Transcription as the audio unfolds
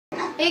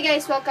Hey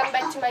guys, welcome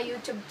back to my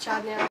YouTube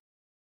channel.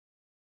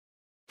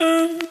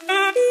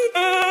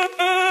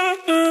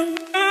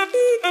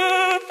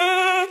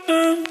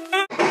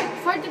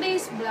 For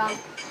today's vlog,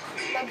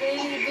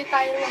 mag-review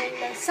tayo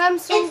ngayon ng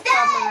Samsung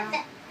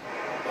camera.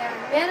 Yan,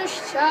 meron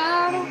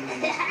siyang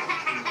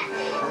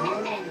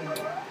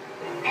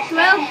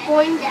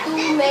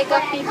 12.2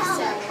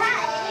 megapixel.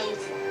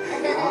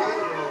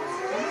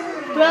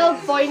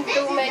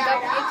 12.2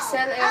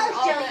 megapixel and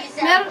okay.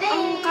 Meron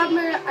ang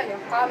camera,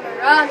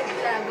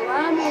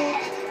 ginagawa mo.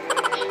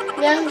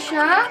 Meron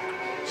siya,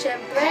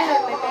 syempre,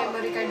 may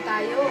memory card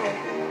tayo.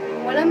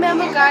 Kung walang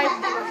memory card,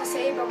 di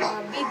mag-save ang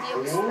mga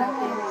videos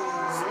natin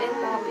and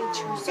mga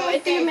pictures. So,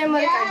 ito yung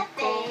memory card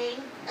ko.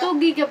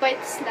 2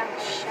 gigabytes lang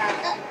siya.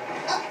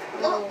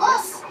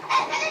 Mas,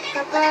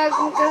 kapag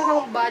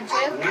magkaroon ng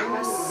budget,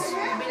 mas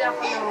bilang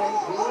ko ng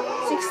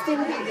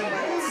 16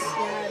 gigabytes.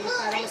 Yan,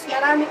 para mas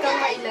marami kang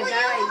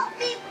mailagay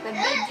na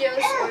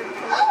videos or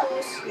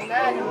photos. Yun na,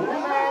 alam mo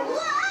naman.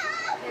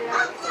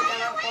 Kailangan ko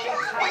ng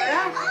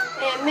camera.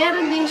 And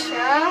meron din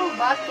siyang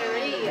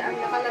battery. Ang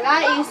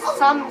nakalagay is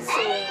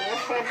Samsung.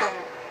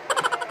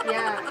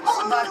 Yeah,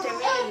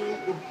 battery.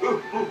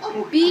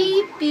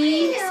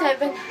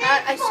 BP700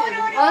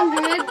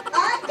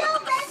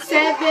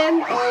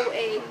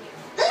 708.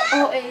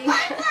 OA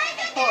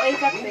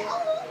kasi.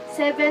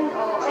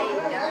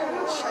 708. Yan.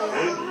 Siya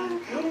yan.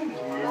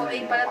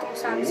 OA pala itong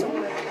Samsung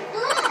na.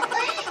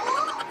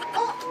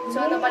 So,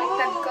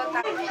 nabaliktad ko.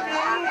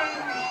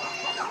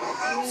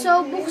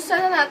 So, buksan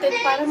na natin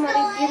para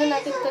ma-review na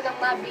natin ito ng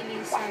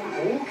mabilisan.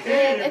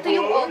 And ito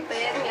yung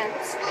open. Yan.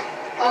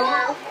 On.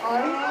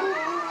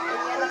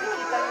 Ayan,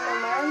 nakikita nyo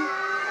naman.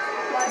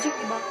 Magic,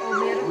 diba? O,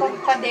 meron pang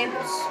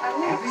pa-demos.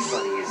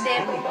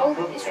 Demo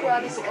mode is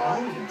running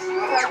on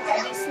front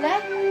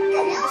display.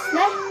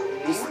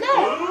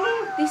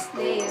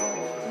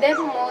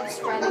 Demo mode is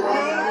running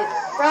on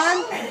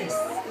front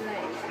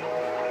display.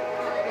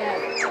 Ayan.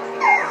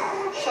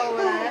 So,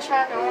 wala na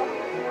siya, no?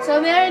 So,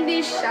 meron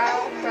din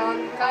siyang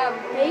front cam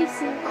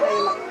facing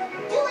frame.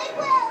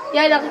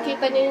 Yan,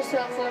 nakikita niyo yung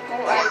cellphone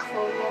kong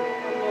iPhone.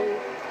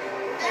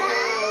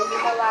 Yan yung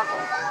ginawa ko.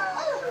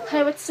 Hi,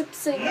 what's up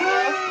sa inyo?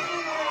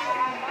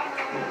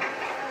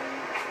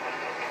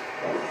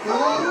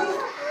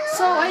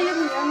 So, ayun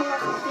nga mga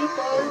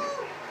people.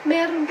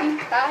 Meron din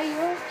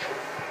tayo.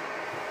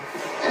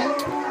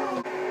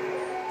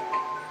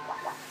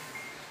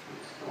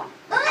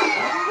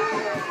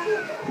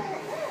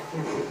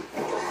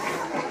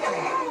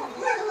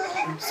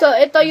 So,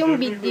 ito yung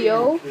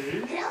video.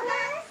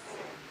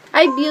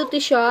 Ay, beauty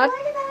shot.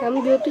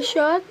 Yung beauty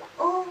shot.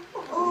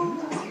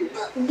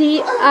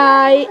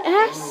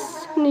 DIS.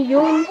 Ano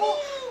yun?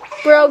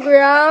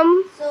 Program.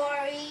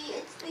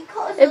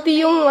 Ito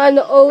yung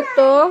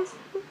auto.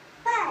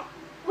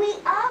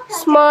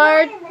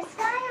 Smart.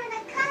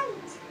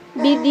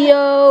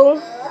 Video.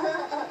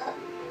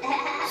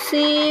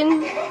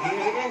 Scene.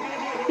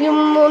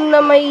 Yung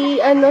na may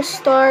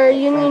star,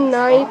 yun yung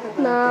night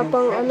na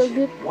pang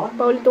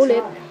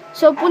paulit-ulit.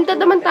 So, punta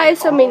naman tayo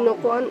sa menu.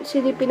 Kung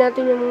silipin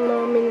natin yung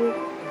mga menu.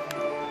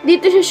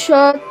 Dito siya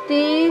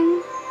shooting.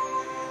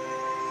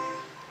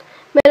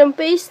 Meron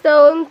face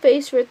tone,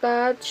 face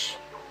retouch,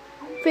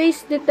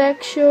 face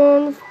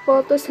detection,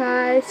 photo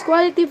size,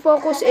 quality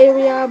focus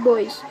area,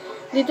 voice.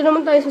 Dito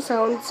naman tayo sa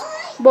sounds.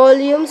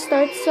 Volume,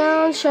 start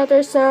sound,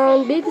 shutter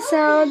sound, beat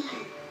sound,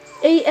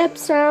 AF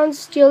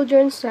sounds,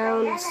 children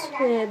sounds.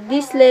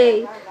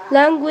 Display,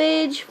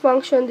 language,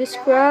 function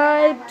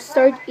describe,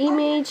 start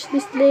image,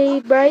 display,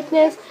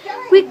 brightness,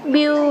 quick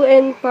view,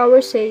 and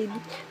power save.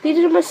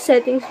 Dito naman sa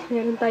settings,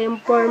 meron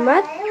tayong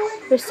format,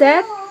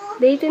 reset,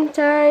 date and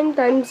time,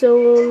 time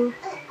zone,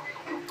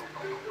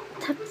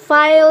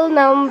 file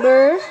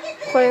number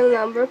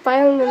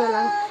na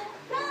lang,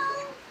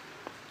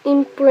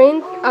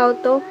 imprint,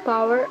 auto,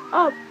 power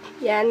up.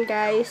 Yan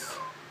guys.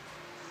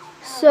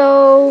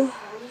 So,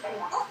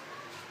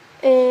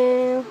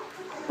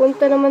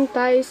 punta naman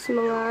tayo sa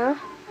mga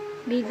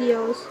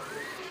videos.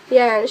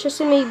 Yan, siya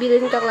si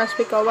Maybelline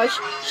ka-classmate ko. Watch.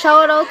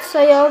 Shoutout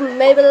sa'yo,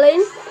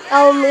 Maybelline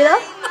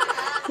Almira.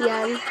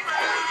 Yan.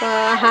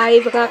 Hi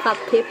mga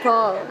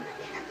ka-people.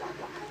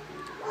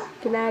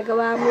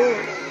 Ginagawa mo.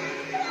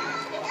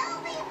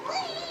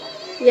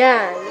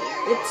 Yan.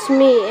 It's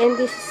me and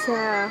this is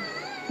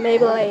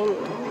Maybelline.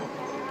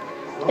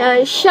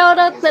 Yan.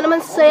 Shoutout na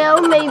naman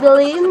sa'yo,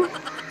 Maybelline.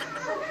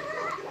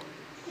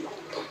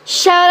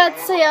 Shoutout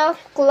sa'yo,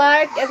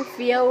 Clark and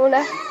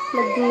Fiona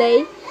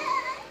Magnay.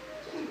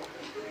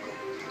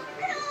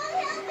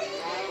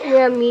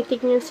 Yan, meeting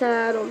nyo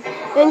sa room.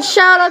 And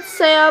shoutout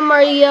sa'yo,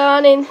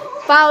 Marian and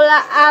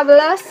Paula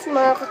Ablas,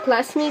 mga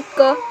ka-classmate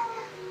ko.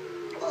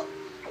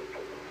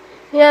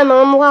 Yan,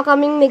 mga mukha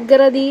kaming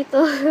negra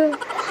dito.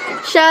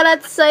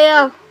 Shoutout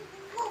sa'yo,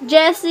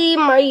 Jessie,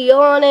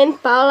 Marion, and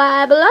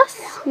Paula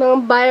Ablas.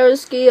 Mga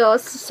virus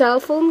kayo sa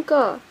cellphone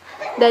ko.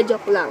 Da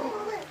joke lang.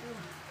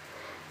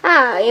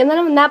 Yan na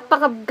naman,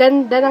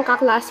 napakaganda ng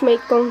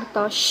ka-classmate kong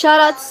to.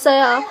 Shoutout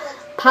sa'yo,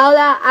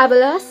 Paula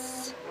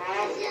Ablas.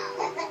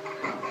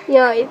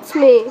 Yeah, it's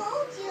me.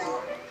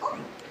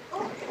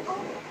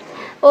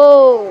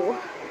 Oh,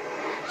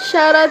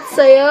 shoutout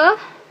sa'yo.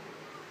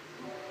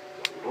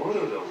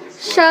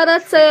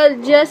 Shoutout sa'yo,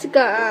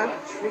 Jessica.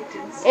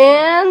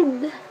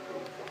 And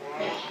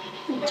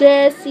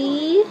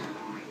Jessie.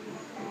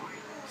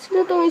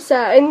 Sino tong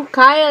isa? And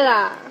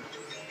Kyla.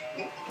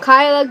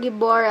 Kyla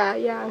Gibora.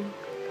 Yan.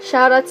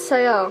 Shoutout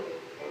sa'yo.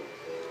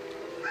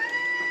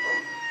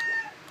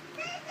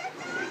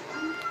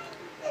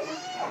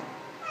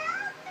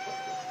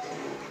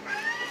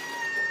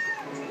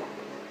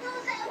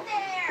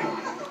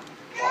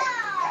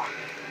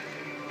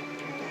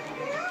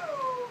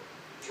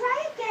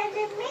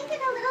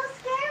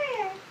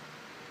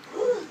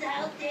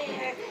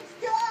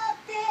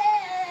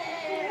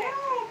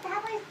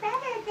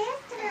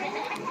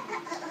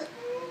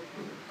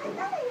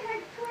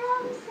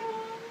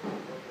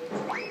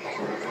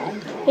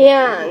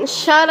 Yan.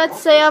 Shoutout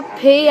sa'yo,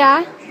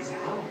 Pia.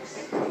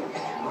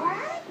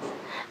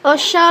 Oh,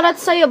 shoutout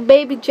sa'yo,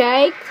 Baby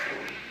Jake.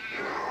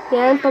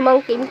 Yan,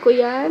 pamangkin ko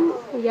yan.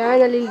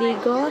 Yan,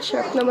 naliligo.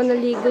 Sharp naman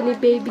naligo ni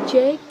Baby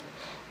Jake.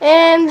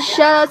 And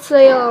shoutout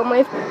sa'yo,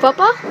 my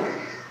papa.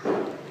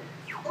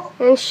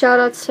 And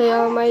shoutout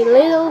sa'yo, my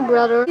little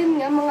brother. Yun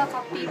nga mga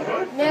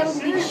ka-people, meron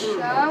din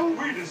siyang,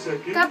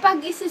 kapag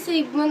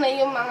isi-save mo na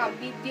yung mga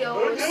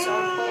videos o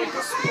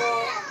photos mo,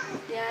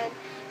 yan,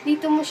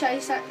 dito mo siya,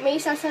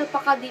 may isasalpa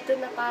ka dito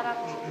na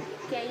parang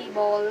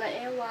cable na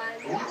ewan.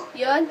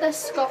 Yun,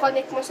 tas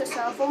kukonect mo sa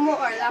cellphone mo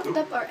or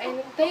laptop or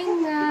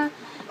anything na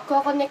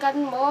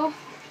kukonectan mo.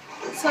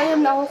 So,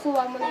 yun,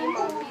 nakukuha mo na yung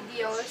mga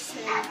videos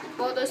and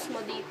photos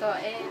mo dito.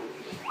 And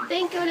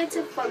thank you ulit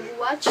sa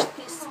pag-watch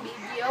this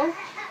video.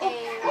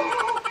 And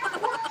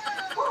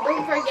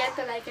don't forget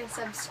to like and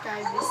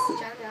subscribe this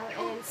channel.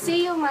 And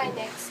see you in my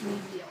next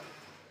video.